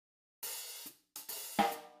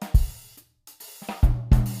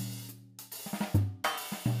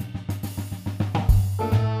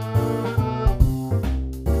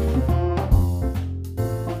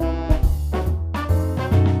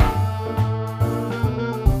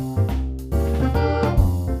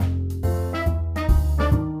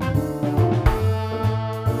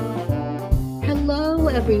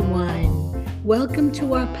everyone. Welcome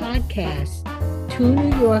to our podcast, Two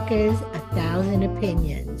New Yorkers, a Thousand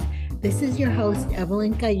Opinions. This is your host,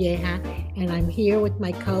 Evelyn Calleja, and I'm here with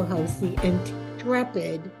my co-host, the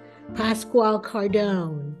Intrepid, Pasquale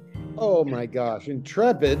Cardone. Oh my gosh,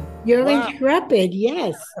 Intrepid. You're Wow. Intrepid,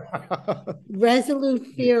 yes. Resolute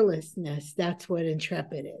fearlessness. That's what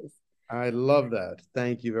Intrepid is. I love that.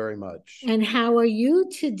 Thank you very much. And how are you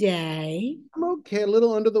today? I'm okay, a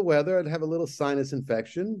little under the weather. I'd have a little sinus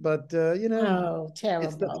infection, but Oh, it's the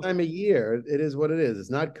terrible. time of year. It is what it is. It's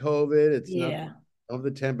not COVID. It's not Yeah. of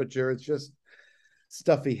the temperature. It's just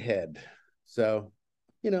stuffy head. So,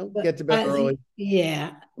 But get to bed early.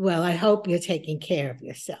 yeah. Well, I hope you're taking care of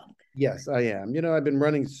yourself. Yes, I am. I've been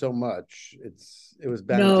running so much. It was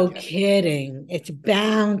bound to No catch. kidding. It's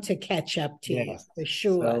bound to catch up to you Yes. for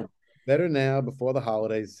sure. So better now before the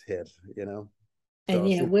holidays hit, So And I'll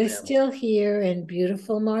yeah, see we're the family. still here in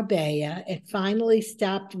beautiful Marbella. It finally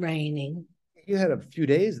stopped raining. You had a few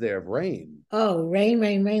days there of rain. Oh,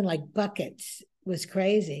 rain, like buckets. It was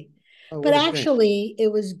crazy. Oh, But what a shame. actually,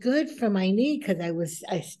 it was good for my knee because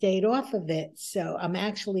I stayed off of it. So I'm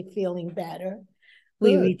actually feeling better.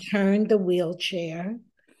 We Good. returned the wheelchair.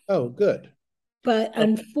 Oh, good. But Oh,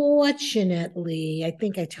 unfortunately, I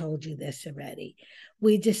think I told you this already.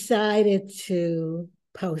 We decided to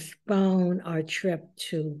postpone our trip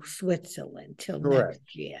to Switzerland till correct.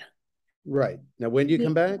 next year. Right. Now, when do you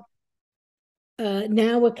come back?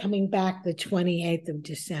 Now we're coming back the 28th of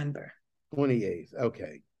December. 28th.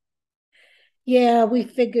 Okay. Yeah, we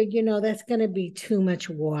figured, that's going to be too much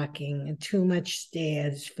walking and too much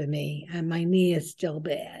stairs for me. And my knee is still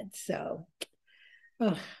bad. So,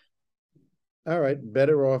 oh, All right.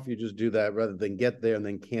 Better off you just do that rather than get there and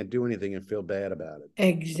then can't do anything and feel bad about it.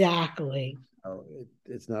 exactly. Oh,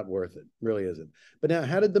 it's not worth it. Really isn't. But now,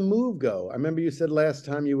 how did the move go? I remember you said last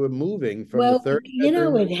time you were moving from the Well, third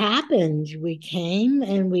bedroom. it happened. We came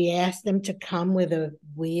and we asked them to come with a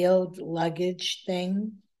wheeled luggage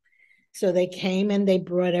thing. So they came and they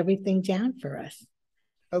brought everything down for us.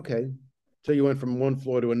 Okay. So you went from one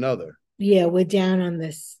floor to another. Yeah, we're down on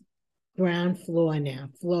this ground floor now,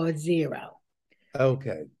 floor 0.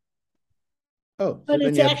 Okay. Oh, so But then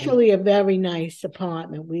it's you have. actually a very nice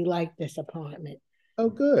apartment. We like this apartment. Oh,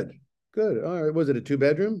 good. Good. All right. Was it a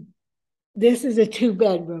two-bedroom? This is a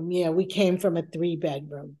 2-bedroom. Yeah, we came from a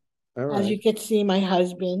 3-bedroom. All As right. you can see, my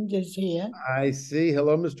husband is here. I see.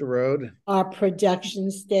 Hello, Mr. Road. Our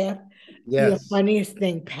production staff. The Yes. funniest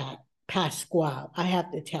thing, Pasquale, I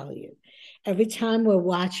have to tell you, every time we're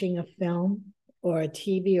watching a film or a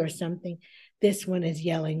TV or something, this one is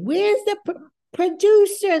yelling, "Where's the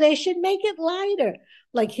producer? They should make it lighter."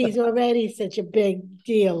 Like he's already such a big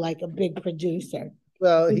deal, like a big producer.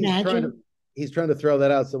 Well, Imagine. he's trying to throw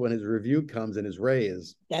that out so when his review comes and his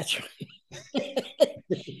raise. That's right.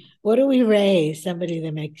 What do we raise? Somebody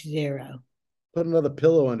that makes 0. Put another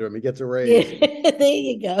pillow under him. He gets a raise. Yeah, there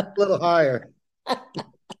you go. A little higher.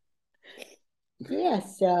 Yeah,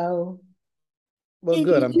 so Well,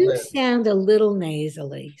 good. you I'm do glad. sound a little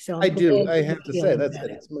nasally, so I'm I do. glad I you're have to say feeling that's it.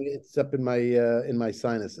 better. It's up in my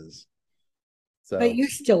sinuses. But So, you're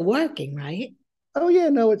still working, right? oh yeah,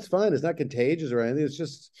 no, it's fine. It's not contagious or anything. It's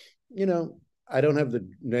just, I don't have the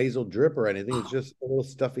nasal drip or anything. It's just a little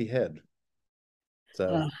stuffy head. So,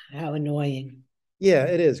 Oh, how annoying. yeah,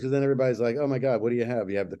 it is because then everybody's like, "Oh my God, what do you have?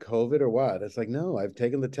 You have the COVID or what?" It's like, no, I've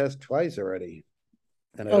taken the test twice already,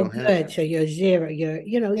 and I Oh, don't have. good. So you're 0. Yeah,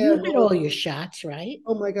 You had all well, your shots, right?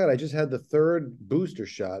 oh my God, I just had the third booster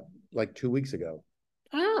shot like 2 weeks ago.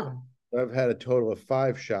 Oh, I've had a total of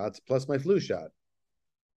 5 shots plus my flu shot.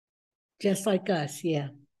 just like us. Yeah.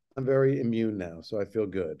 I'm very immune now, so I feel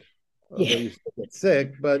good. Although Yeah. you still get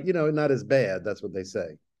sick, but not as bad. That's what they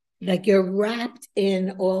say. Like you're wrapped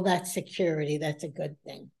in all that security. That's a good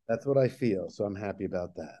thing. That's what I feel. So I'm happy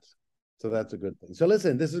about that. So that's a good thing. So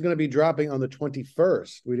listen, this is going to be dropping on the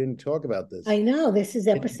 21st. We didn't talk about this. I know this is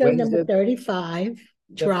It's episode number Wednesday. 35,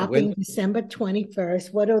 Yep, dropping Wednesday. December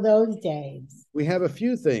 21st. What are those days? We have a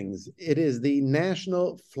few things. It is the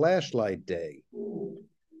National Flashlight Day.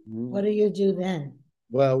 What do you do then?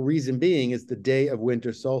 Well, reason being, it's the day of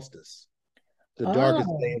winter solstice, the darkest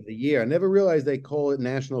day Oh, of the year. I never realized they call it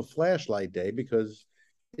National Flashlight Day because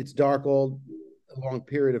it's dark all a long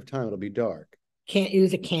period of time. It'll be dark. can't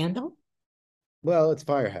use a candle? Well, it's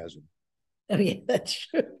fire hazard. Oh, yeah, that's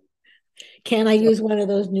true. Can I use one of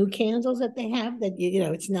those new candles that they have that,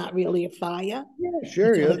 it's not really a fire? Yeah,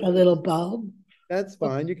 sure. It's Yeah, like a little bulb. that's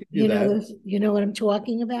fine. You can do that. You know what I'm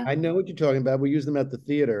talking about? I know what you're talking about. We use them at the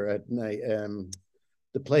theater at night,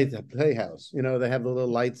 the playhouse. They have the little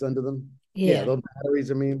lights under them. Yeah, Yeah. those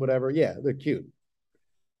batteries. I mean, whatever. Yeah, they're cute.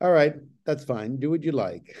 All right, that's fine. Do what you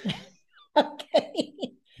like. Okay.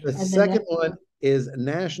 The And then second one is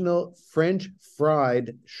National French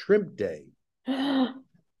Fried Shrimp Day.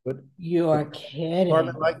 But the you're apartment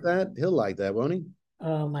kidding. like that, he'll like that, won't he?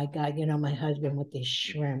 Oh my God, my husband with the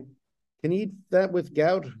shrimp. Can he eat that with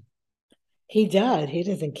gout? He does. He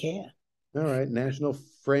doesn't care. All right, National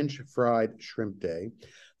French Fried Shrimp Day.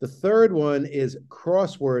 The third one is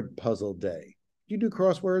Crossword Puzzle Day. Do you do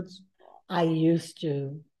crosswords? I used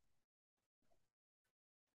to.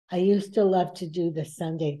 I used to love to do the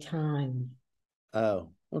Sunday Times. Oh,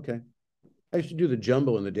 okay. I used to do the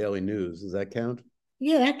jumble in the Daily News. Does that count?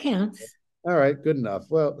 Yeah, that counts. All right, good enough.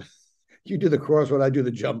 Well, you do the crossword, I do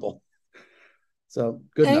the jumble. So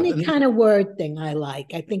good enough. Any And kind of word thing I like.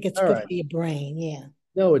 I think it's all good right. for your brain. Yeah.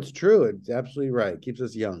 No, it's true. It's absolutely right. Keeps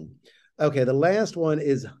us young. Okay, the last one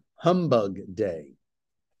is Humbug Day.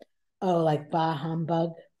 Oh, like bah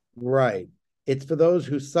humbug. Right. It's for those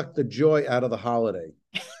who suck the joy out of the holiday.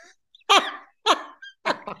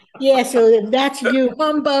 Yeah, so that's you.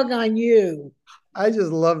 Humbug on you. I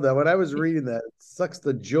just love that. When I was reading that, it sucks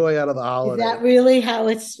the joy out of the Is holiday. that really how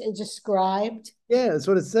it's described? Yeah, that's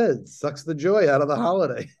what it says. It sucks the joy out of the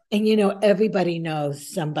holiday. And everybody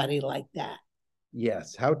knows somebody like that.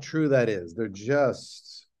 Yes, how true that is. They're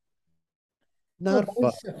just Well, not fun.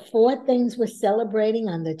 those are four things we're celebrating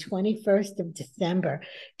on the 21st of December.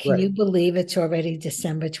 Can Right. you believe it's already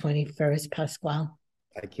December 21st, Pasquale?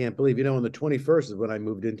 I can't believe, on the 21st is when I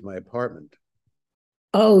moved into my apartment.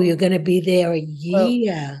 Oh, you're going to be there a Well,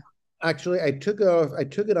 year. actually, I took it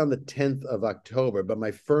on the 10th of October, but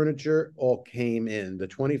my furniture all came in. The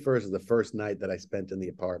 21st is the first night that I spent in the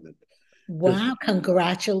apartment. Because Wow,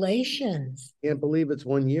 congratulations. I can't believe it's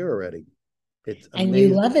 1 year already. It's And you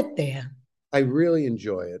amazing. love it there. I really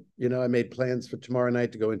enjoy it. I made plans for tomorrow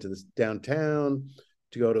night to go into this downtown,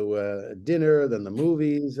 to go to a dinner, then the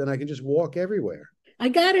movies, and I can just walk everywhere. I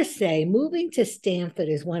gotta say, moving to Stanford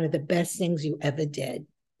is one of the best things you ever did.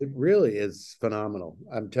 It really is phenomenal.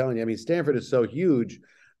 I'm telling you. I mean, Stanford is so huge,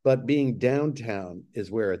 but being downtown is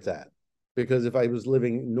where it's at. Because if I was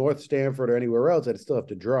living North Stanford or anywhere else, I'd still have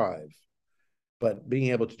to drive. But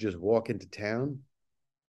being able to just walk into town,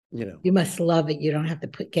 You must love it. You don't have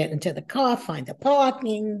to get into the car, find the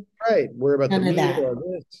parking, right, worry about the none of meter that. or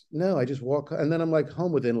this. No, I just walk, and then I'm like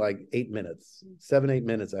home within like 8 minutes, 7, 8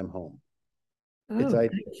 minutes, I'm home. It's Oh, ideal.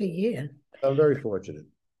 good for you. I'm very fortunate.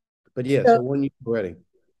 But yeah, So, so 1 year already.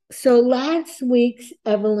 so last week's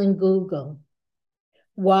Evelyn Google,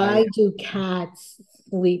 I why do cats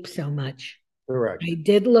sleep so much? correct. I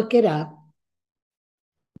did look it up.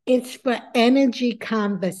 It's for energy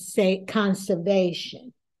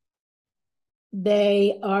conservation.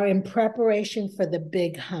 They are in preparation for the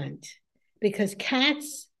big hunt because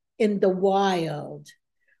cats in the wild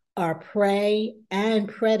are prey and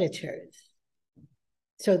predators.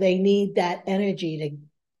 So they need that energy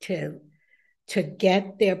to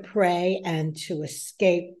get their prey and to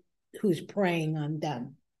escape who's preying on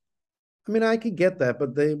them. I mean, I could get that,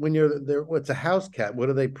 but when you're there, what's a house cat? What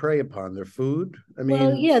do they prey upon? Their food? I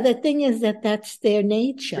Well, mean, yeah, the thing is that that's their their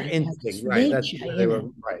nature. instinct, That's right? That's nature, where they were,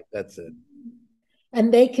 right? That's it.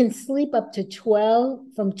 And they can sleep up to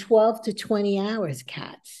 12, from 12 to 20 hours,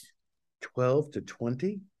 cats. 12 to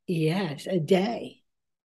 20? Yes, a day.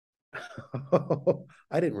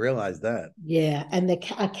 I didn't realize that. Yeah, and a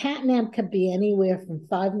cat nap could be anywhere from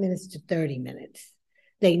 5 minutes to 30 minutes.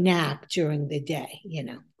 They nap during the day.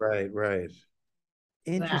 Right, right.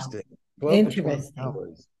 Wow, Interesting. 12 to 20 interesting.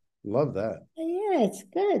 hours. Love that. Yeah, it's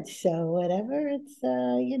good. So whatever,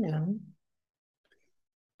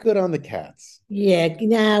 Good on the cats. Yeah,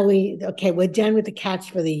 now we're done with the cats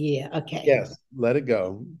for the year. Okay. Yes, let it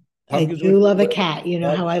go. I Pumpkins do would love a cat. You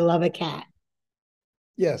know how I love a cat.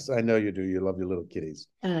 yes, I know you do. You love your little kitties.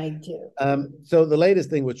 I do. So the latest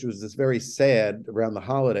thing, which was this very sad around the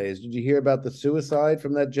holidays, did you hear about the suicide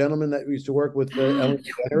from that gentleman that used to work with Ellen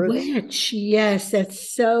DeGeneres? Twitch. Yes,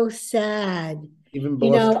 that's so sad. Even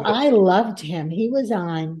boss Twitch. I loved him. He was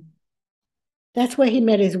on. That's where he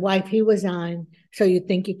met his wife. He was on So You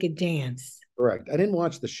Think You Could Dance. Correct. I didn't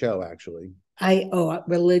watch the show actually.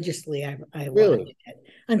 Religiously I watched Really? it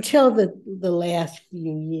until the last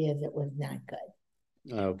few years. It was not good.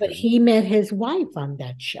 But Okay. he met his wife on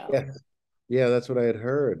that show. Yes. Yeah, that's what I had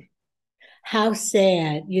heard. How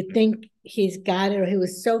sad. You think he's got it. He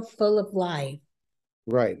was so full of life.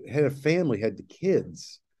 Right. Had a family, had the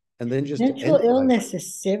kids, and then just Mental ended like illness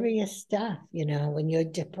is serious stuff. When you're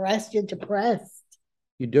depressed, you're depressed.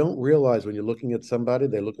 you don't realize when you're looking at somebody,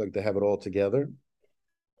 they look like they have it all together.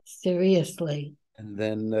 Seriously. And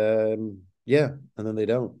then yeah, and then they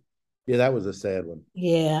don't. Yeah, that was a sad one.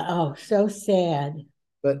 Yeah. Oh, so sad.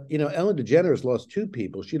 But Ellen DeGeneres lost two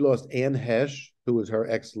people. She lost Anne Hesh, who was her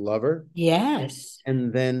ex-lover, Yes,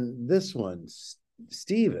 and then this one,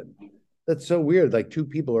 Steven. That's so weird. Like two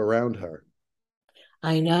people around her.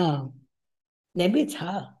 I know. Maybe it's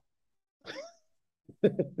her.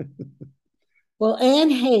 Well, Anne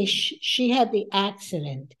Heche, she had the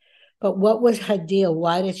accident, but what was her deal?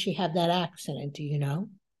 Why did she have that accident? Do you know?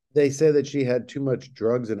 They say that she had too much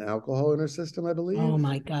drugs and alcohol in her system, I Oh believe.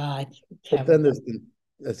 my God, But then terrible. there's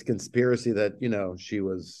this conspiracy that she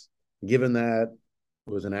was given that it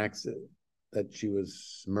was an accident, that she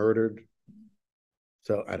was murdered.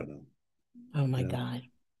 So I don't know. Oh my You know, God.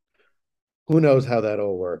 who knows how that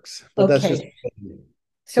all works? But that's just Okay,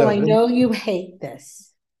 so so. I know you hate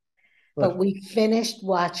this, but What? we finished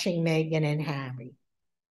watching Meghan and Harry.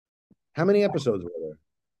 How many episodes were there?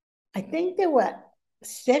 I think there were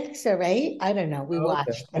 6 or 8. I don't know. We Oh, okay.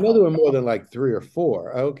 watched I the know there whole were thing. more than like three or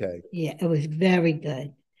four. Okay. Yeah, it was very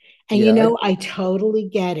good. And Yeah. I totally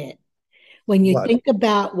get it. When you What? think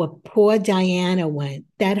about what poor Diana went,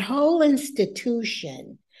 that whole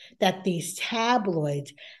institution, that these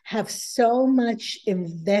tabloids have so much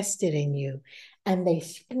invested in you, and they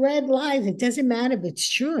spread lies. It doesn't matter if it's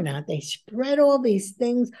true or not. They spread all these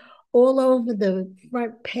things all over the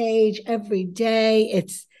front page every day.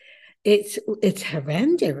 It's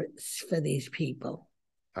horrendous for these people.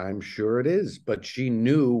 I'm sure it is, but she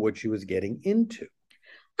knew what she was getting into.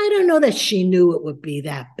 I don't know that she knew it would be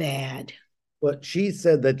that bad. But she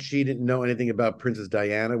said that she didn't know anything about Princess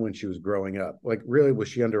Diana when she was growing up. Like, really, was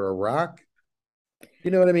she under a rock?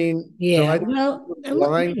 You know what I mean? So Yeah, I think well, the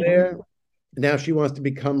line there. Now she wants to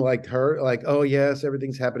become like her, like, oh yes,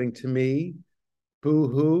 everything's happening to me. Boo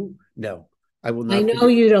hoo. No, I will I not know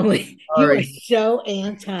forgive. you don't. You are Sorry. so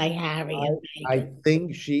anti Harry and I Meghan.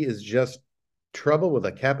 think she is just trouble with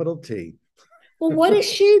a capital T. Well, what does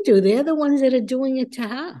she do? They're the ones that are doing it to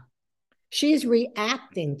her. She's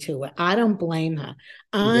reacting to it. I don't blame her.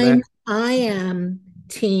 She's an I am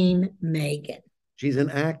Team Meghan. she's an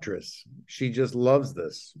actress. She just loves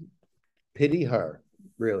this. Pity her,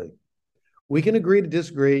 really. We can agree to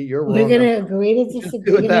disagree. You're We're wrong. gonna agree to Just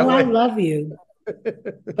do disagree. it that I way. love you,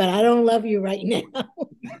 but I don't love you right now.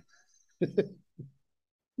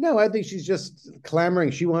 No, I think she's just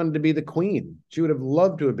clamoring. She wanted to be the queen. She would have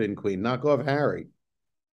loved to have been queen. Knock off Harry,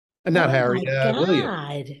 not Oh Harry, my William.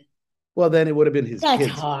 God. Well, then it would have been his That's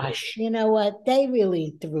kids. harsh. You know what? They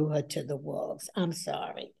really threw her to the wolves. I'm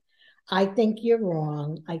sorry. I think you're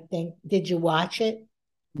wrong. Did you watch it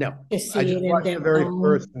No, to I see just it watched the very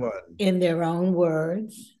first one. in their own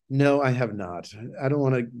words? No, I have not. I don't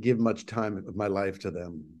want to give much time of my life to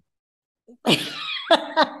them.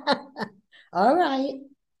 All right.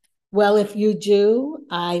 Well, if you do,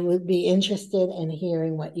 I would be interested in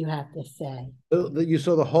hearing what you have to say. You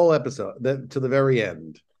saw the whole episode to the very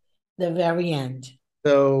end. The very end.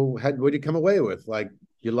 So, what did you come away with? Like,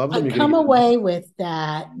 you love I them? You're going come to get them? away with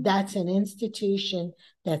that. That's an institution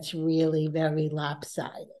that's really very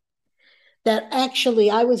lopsided. That actually,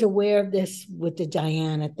 I was aware of this with the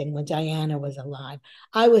Diana thing when Diana was alive.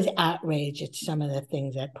 I was outraged at some of the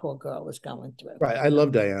things that poor girl was going through. Right. I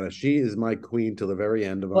love Diana. She is my queen till the very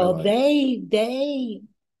end of my Well, life. they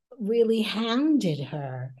really hounded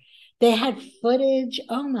her. They had footage.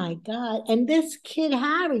 Oh my God. And this kid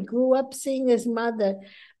Harry grew up seeing his mother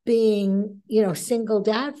being, singled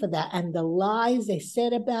out for that. And the lies they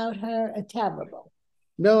said about her are terrible.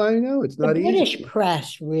 No, I know it's The not easy. British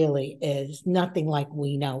press really is nothing like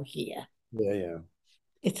we know here. Yeah, yeah.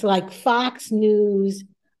 It's like Fox News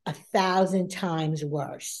 1,000 times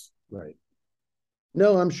worse. Right.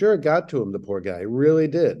 No, I'm sure it got to him, the poor guy. It really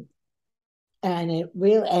did. And it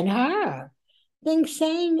really, and her, things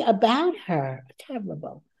saying about her,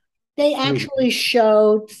 terrible. They Who? actually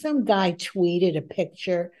showed, some guy tweeted a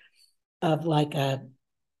picture of like a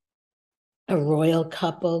royal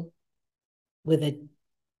couple with a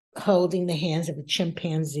holding the hands of a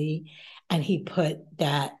chimpanzee, and he put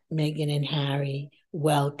that Meghan and Harry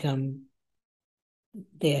welcome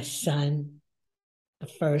their son, the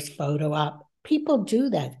first photo op. People do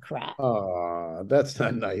that crap. Ah, that's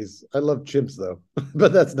not nice. I love chimps though,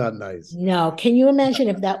 but that's not nice. No, can you imagine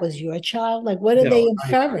if that was your child? Like, what are they No,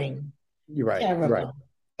 inferring? you're right. You're right. Terrible.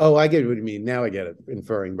 Oh, I get what you mean. Now I get it.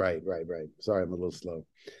 Inferring. Right, right, right. Sorry, I'm a little slow.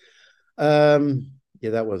 Yeah,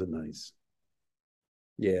 that wasn't nice.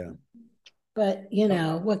 Yeah. But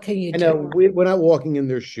what can you I know do? we're not walking in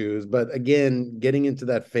their shoes, but again, getting into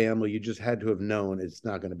that family, you just had to have known it's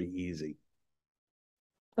not going to be easy.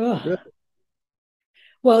 Ugh. Really.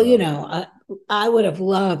 Well, So, I would have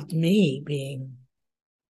loved me being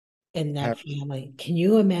in that Harry, family. Can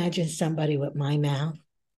you imagine somebody with my mouth?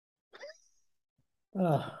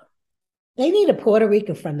 Oh, they need a Puerto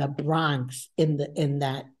Rican from the Bronx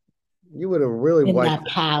You would have really in wiped that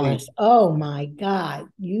that clean. palace. Oh my God.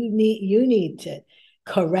 You need to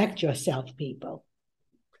correct yourself, people.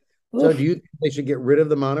 So do Oof. you think they should get rid of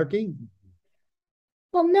the monarchy?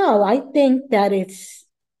 Well, no, I think that it's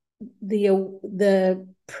the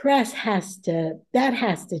press has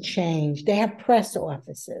to change. They have press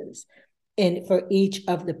offices in for each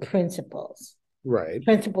of the principals. Right,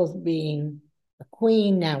 Principals being the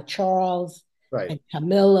Queen, now Charles right. and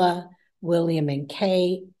Camilla, William and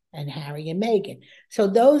Kate, and Harry and Meghan. So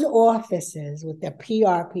those offices with their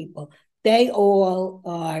PR people, they all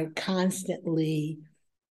are constantly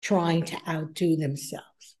trying to outdo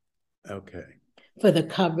themselves Okay. for the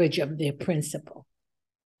coverage of their principal.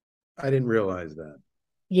 I didn't realize that.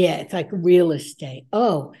 Yeah, it's like real estate.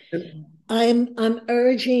 Oh, I'm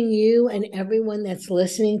urging you and everyone that's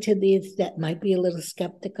listening to this that might be a little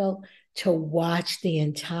skeptical to watch the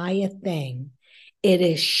entire thing. It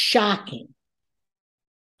is shocking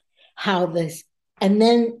how this, and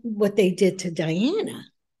then what they did to Diana.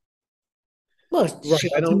 Well, Right. she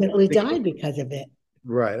I don't ultimately think died because of it.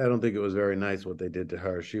 right. I don't think it was very nice what they did to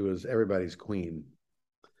her. She was everybody's queen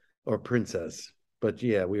or princess. But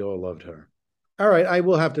yeah, we all loved her. All right. I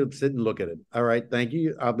will have to sit and look at it. All right. Thank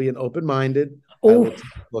you. I'll be an open-minded. I will Oh,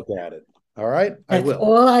 look at it. All right. I that's will.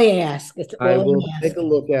 all I ask. It's I all will I'm take a asking.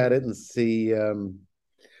 look at it and see.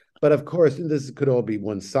 But of course, this could all be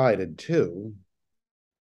one-sided too.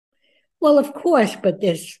 Well, of course, but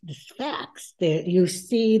there's facts. There you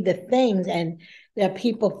see the things, and there are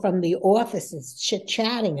people from the offices chit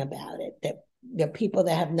chatting about it. That there are people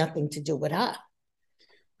that have nothing to do with her.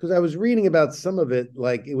 Because I was reading about some of it,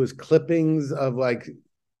 like it was clippings of like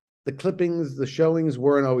the clippings, the showings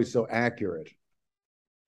weren't always so accurate.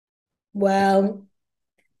 Well,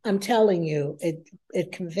 I'm telling you,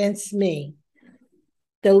 it convinced me.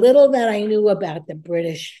 The little that I knew about the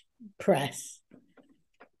British press,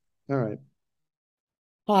 All right. Okay.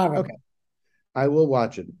 horrible. I will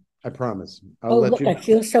watch it. I promise. I'll Oh, let look, you I know.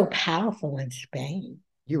 feel so powerful in Spain.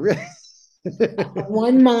 You really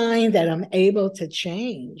One mind that I'm able to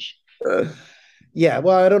change. Yeah,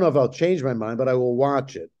 well, I don't know if I'll change my mind, but I will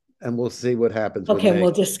watch it and we'll see what happens with Okay, and Meg.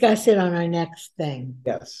 we'll discuss it on our next thing.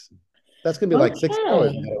 Yes. That's gonna be like 6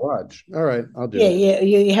 hours I Okay. gotta watch. All right, I'll do Yeah, it.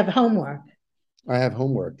 yeah, you have homework. I have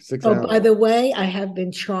homework, six Oh, by hours. the way, I have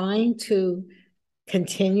been trying to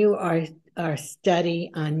continue our study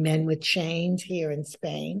on men with chains here in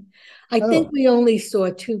Spain. I think Oh, we only saw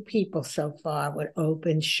two people so far with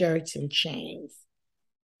open shirts and chains.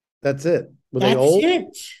 that's it. Were they That's old? it.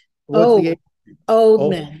 What's the Oh, age? old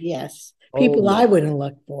Old, men, yes. old People I men. wouldn't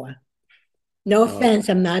look for. No Oh, offense,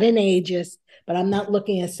 I'm not an ageist, but I'm not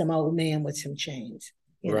looking at some old man with some chains,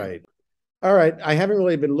 you know. right. All right. I haven't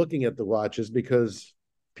really been looking at the watches because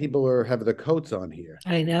people are having their coats on here.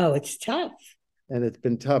 I know it's tough. And it's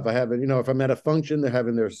been tough. I haven't, if I'm at a function, they're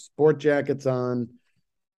having their sport jackets on.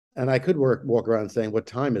 And I could walk around saying, what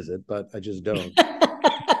time is it? But I just don't.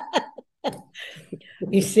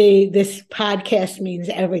 You see, this podcast means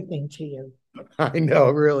everything to you. I know,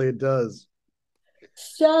 really, it does.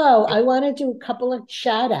 So I want to do a couple of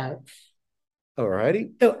shout outs. All righty.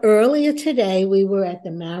 So earlier today, we were at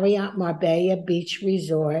the Marriott Marbella Beach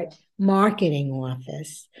Resort marketing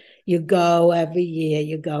office. You go every year,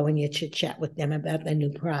 you go and you chit chat with them about the new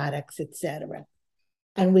products, etc.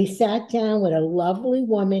 And we sat down with a lovely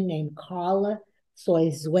woman named Carla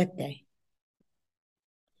Soizuete.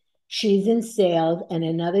 She's in sales, and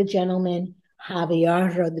another gentleman,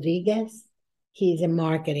 Javier Rodriguez. He's in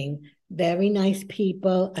marketing. Very nice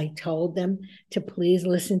people. I told them to please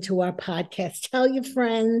listen to our podcast, tell your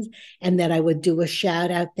friends, and that I would do a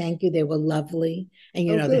shout out. Thank you. They were lovely. And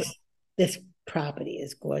Oh, good. this property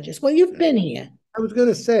is gorgeous. Well, you've been here I was going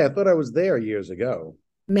to say, I thought I was there years ago.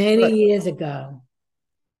 many Right. years ago.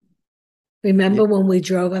 Yeah. Remember when we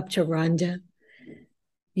drove up to Rhonda?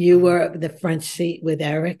 You Oh, were the front seat with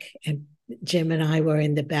Eric, and Jim and I were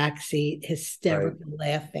in the back seat, right. hysterical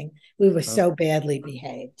laughing. We were Oh, so badly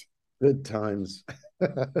behaved. good times.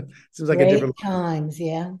 Seems like a Great different. times,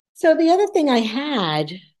 yeah. So the other thing I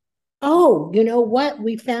had, oh, you know what?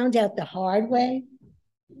 We found out the hard way.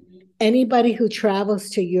 Anybody who travels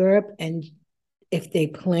to Europe and if they're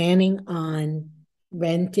planning on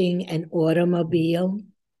renting an automobile,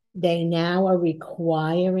 they now are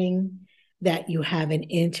requiring that you have an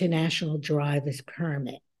international driver's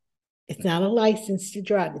permit. It's not a license to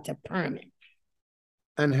drive, it's a permit.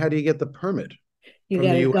 And how do you get the permit You from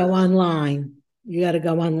got the to go US? online. You got to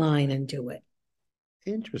go online and do it.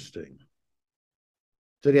 Interesting.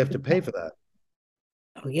 So do you have to pay for that?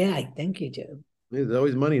 Oh, yeah, I think you do. There's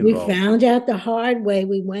always money We involved. found out the hard way.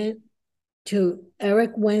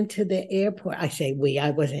 Eric went to the airport. I say we,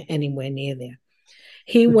 I wasn't anywhere near there.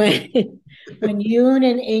 He went when Yoon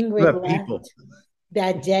and Ingrid About people. left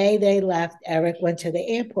that day they left, Eric went to the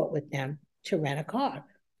airport with them to rent a car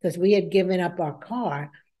because we had given up our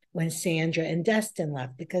car when Sandra and Dustin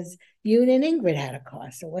left because Yoon and Ingrid had a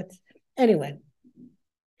car. So anyway,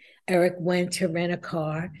 Eric went to rent a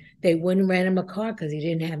car. They wouldn't rent him a car because he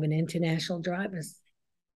didn't have an international driver's.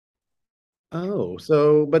 Oh,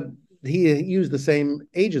 so but he used the same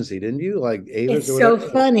agency, didn't you? Like Avis or It's whatever? so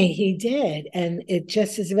funny he did. And it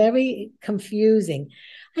just is very confusing.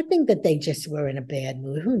 I think that they just were in a bad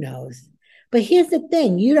mood. Who knows? But here's the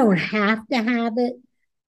thing, you don't have to have it.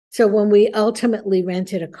 So when we ultimately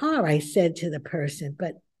rented a car, I said to the person,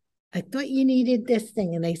 but I thought you needed this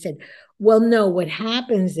thing. And they said, well, no, what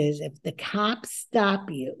happens is if the cops stop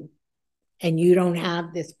you and you don't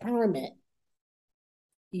have this permit,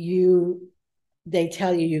 you they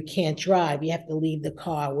tell you you can't drive. You have to leave the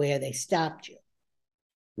car where they stopped you.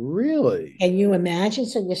 Really? Can you imagine?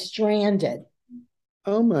 So you're stranded.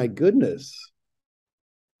 Oh my goodness.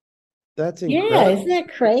 That's Yeah, isn't incredible. that You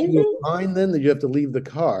crazy? a fine then that you have to leave the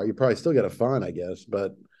car. You probably still get a fine, I guess,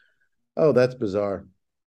 but oh, that's bizarre.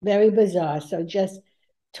 Very bizarre. So just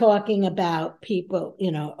talking about people,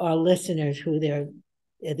 our listeners who they're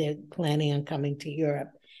planning on coming to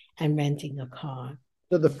Europe and renting a car.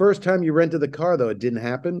 So the first time you rented the car, though, it didn't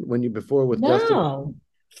happen when you before with Dustin? No,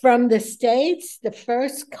 from the States, the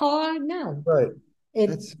first car, no. Right. It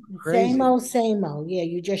That's same crazy. old, same old. Yeah,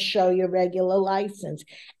 you just show your regular license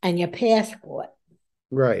and your passport.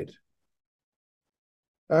 Right.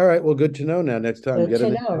 All right. Well, good to know now. Next time, Good get to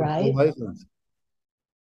an know, international right? license.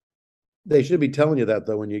 They should be telling you that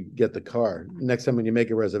though when you get the car. Next time when you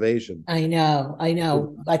make a reservation, I know, I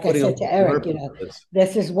know. Like I putting said them to on Eric, purpose.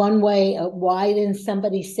 this is one way. Why didn't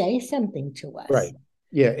somebody say something to us? Right.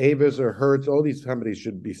 Yeah, Avis or Hertz, all these companies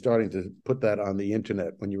should be starting to put that on the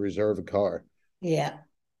internet when you reserve a car. Yeah.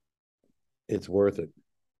 It's worth it.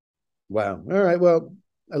 Wow. All right. Well,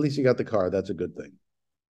 at least you got the car. That's a good thing.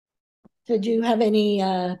 So do you have any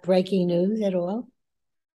breaking news at all?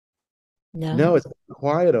 No, No. it's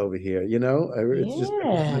quiet over here. It's just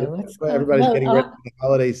Yeah. What's going? everybody's Well, getting ready for the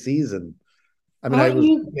holiday season. I mean, I aren't was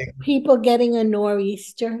you people getting a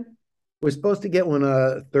nor'easter? we're supposed to get one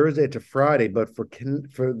Thursday to Friday, but for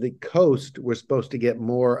the coast, we're supposed to get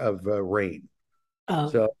more of rain. Oh,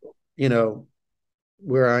 So, you know,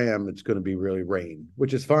 where I am, it's going to be really rain,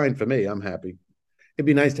 which is fine for me. I'm happy. It'd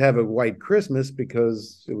be nice to have a white Christmas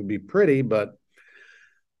because it would be pretty, but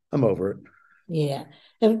I'm over it. yeah.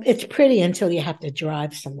 It's pretty until you have to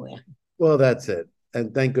drive somewhere. Well, that's it.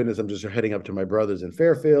 And thank goodness I'm just heading up to my brother's in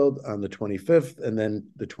Fairfield on the 25th. And then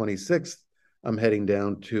the 26th, I'm heading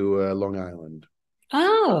down to Long Island.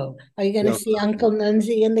 Oh, are you going to Yeah. see Uncle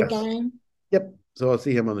Nunzi and the Yes. gang? Yep. So I'll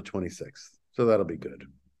see him on the 26th. So that'll be good.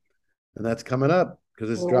 And that's coming up because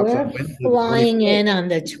this Well, drops on we're Wednesday, the flying 24th. in on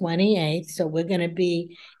the 28th, so we're going to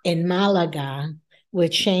be in Malaga. We're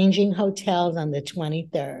changing hotels on the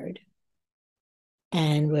 23rd,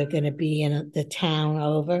 and we're going to be in the town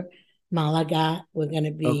over Malaga. We're going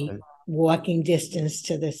to be Okay. walking distance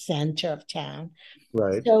to the center of town.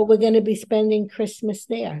 Right. So we're going to be spending Christmas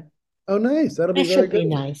there. Oh, nice. That'll be That very should be good.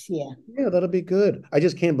 nice. Yeah, Yeah, that'll be good. I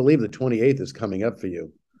just can't believe the 28th is coming up for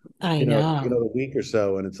you. I know. A week or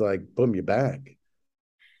so, and it's like, boom, you're back.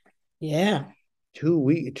 Yeah,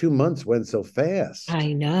 2 months went so fast.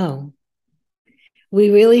 I know. We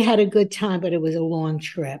really had a good time, but it was a long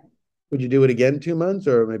trip. Would you do it again 2 months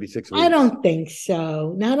or maybe six I weeks? don't think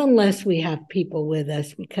so. Not unless we have people with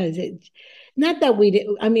us, because it's not that we did.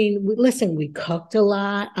 I mean, listen, we cooked a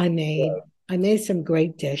lot. I made some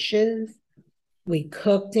great dishes. We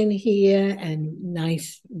cooked in here and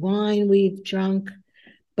nice wine we've drunk,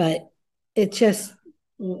 but it just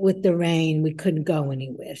with the rain, we couldn't go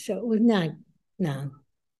anywhere. So it was not, no.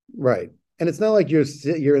 Right. And it's not like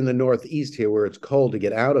you're in the Northeast here where it's cold to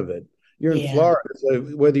get out of it. You're in Yeah. Florida. So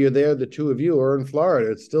whether you're there, the two of you, or in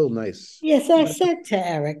Florida, it's still nice. Yes, I said to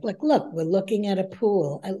Eric, like, look, we're looking at a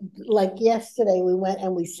pool. Like yesterday, we went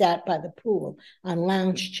and we sat by the pool on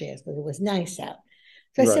lounge chairs, but it was nice out.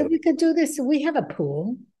 So I said, Right. we could do this. So we have a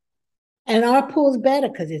pool, and our pool's better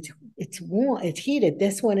because it's warm, it's heated.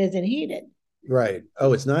 This one isn't heated. Right.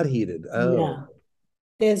 Oh, it's not heated. Oh,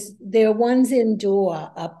 No, there are ones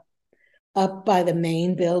indoor up by the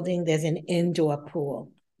main building. There's an indoor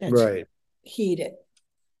pool that's right. heated,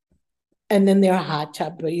 and then there are hot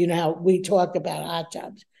tubs. But you know how we talked about hot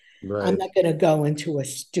tubs. I'm Right. not going to go into a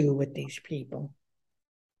stew with these people.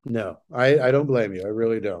 No, I don't blame you. I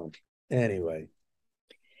really don't. Anyway,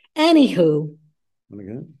 Anywho,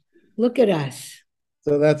 Okay. Look at us.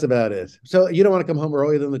 So that's about it. So you don't want to come home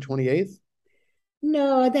earlier than the 28th?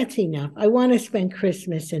 No, that's enough. I want to spend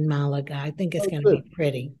Christmas in Malaga. I think it's Oh, going to good. be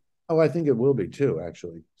pretty. Oh, I think it will be too,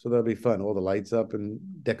 actually. So that'll be fun. All the lights up and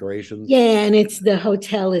decorations. Yeah, and it's the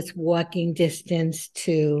hotel is walking distance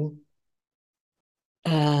to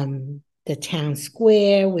the town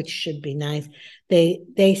square, which should be nice.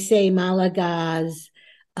 They say Malaga's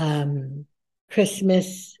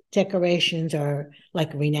Christmas decorations are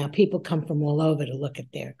like renowned. People come from all over to look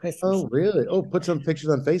at their Christmas. Oh, really? Oh, put some pictures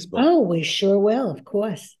on Facebook. Oh, we sure will, of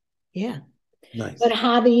course. Yeah. But Nice.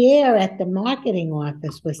 Javier at the marketing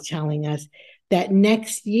office was telling us that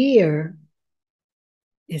next year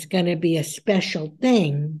is going to be a special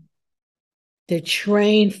thing. The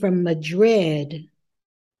train from Madrid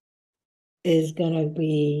is going to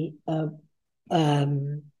be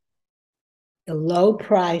um, a low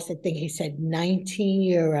price. I think he said 19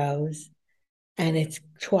 euros. And it's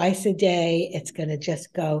twice a day. It's going to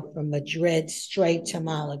just go from Madrid straight to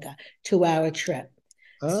Malaga, 2-hour trip.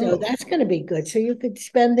 So Oh, that's going to be good. So you could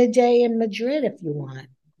spend the day in Madrid if you want.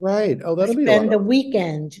 right. Oh, Or that'll be a lot spend of the fun.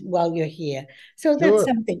 weekend while you're here. So that's Sure.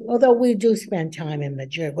 something. Although we do spend time in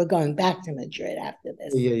Madrid, we're going back to Madrid after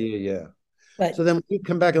this. Yeah, yeah, yeah. But So then when you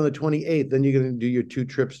come back on the 28th, then you're going to do your two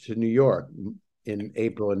trips to New York in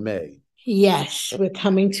April and May. yes, we're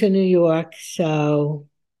coming to New York, so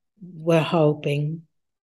we're hoping,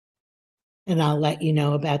 and I'll let you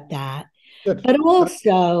know about that. Good. But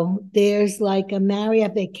also, there's like a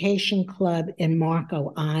Marriott Vacation Club in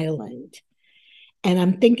Marco Island. And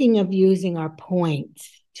I'm thinking of using our points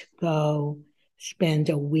to go spend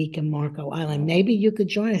a week in Marco Island. Maybe you could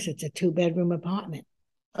join us. It's a 2-bedroom apartment.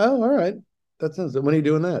 Oh, all right. That sounds good. When are you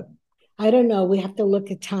doing that? I don't know. We have to look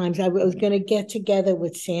at times. I was going to get together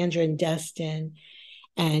with Sandra and Dustin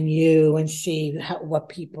and you and see what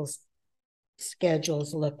people's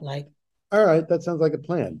schedules look like. All right. That sounds like a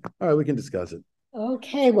plan. All right. We can discuss it.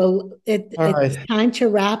 Okay, well, All it's right. time to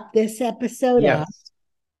wrap this episode up. Yes.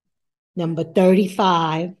 Number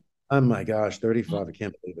 35. Oh my gosh, 35. I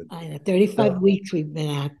can't believe it. I know, 35 So weeks we've been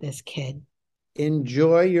at this, kid.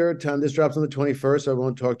 enjoy your time. This drops on the 21st. So I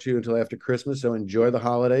won't talk to you until after Christmas. So enjoy the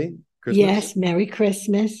holiday, Christmas. Yes, Merry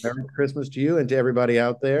Christmas. Merry Christmas to you and to everybody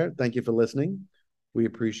out there. Thank you for listening. We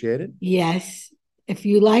appreciate it. Yes. If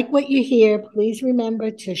you like what you hear, please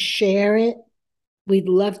remember to share it. We'd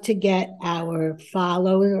love to get our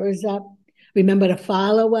followers up. Remember to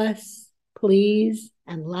follow us, please,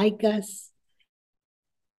 and like us.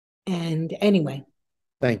 And anyway,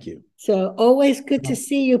 Thank you. so always good to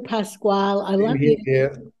see you, Pasquale. I love Same you.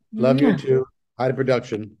 here. Love you too. Hi to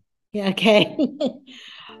production. Yeah, okay.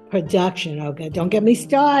 Production. Okay. Don't get me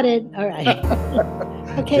started. All right.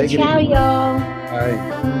 Okay. Take it Ciao, easy. y'all.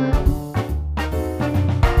 Bye.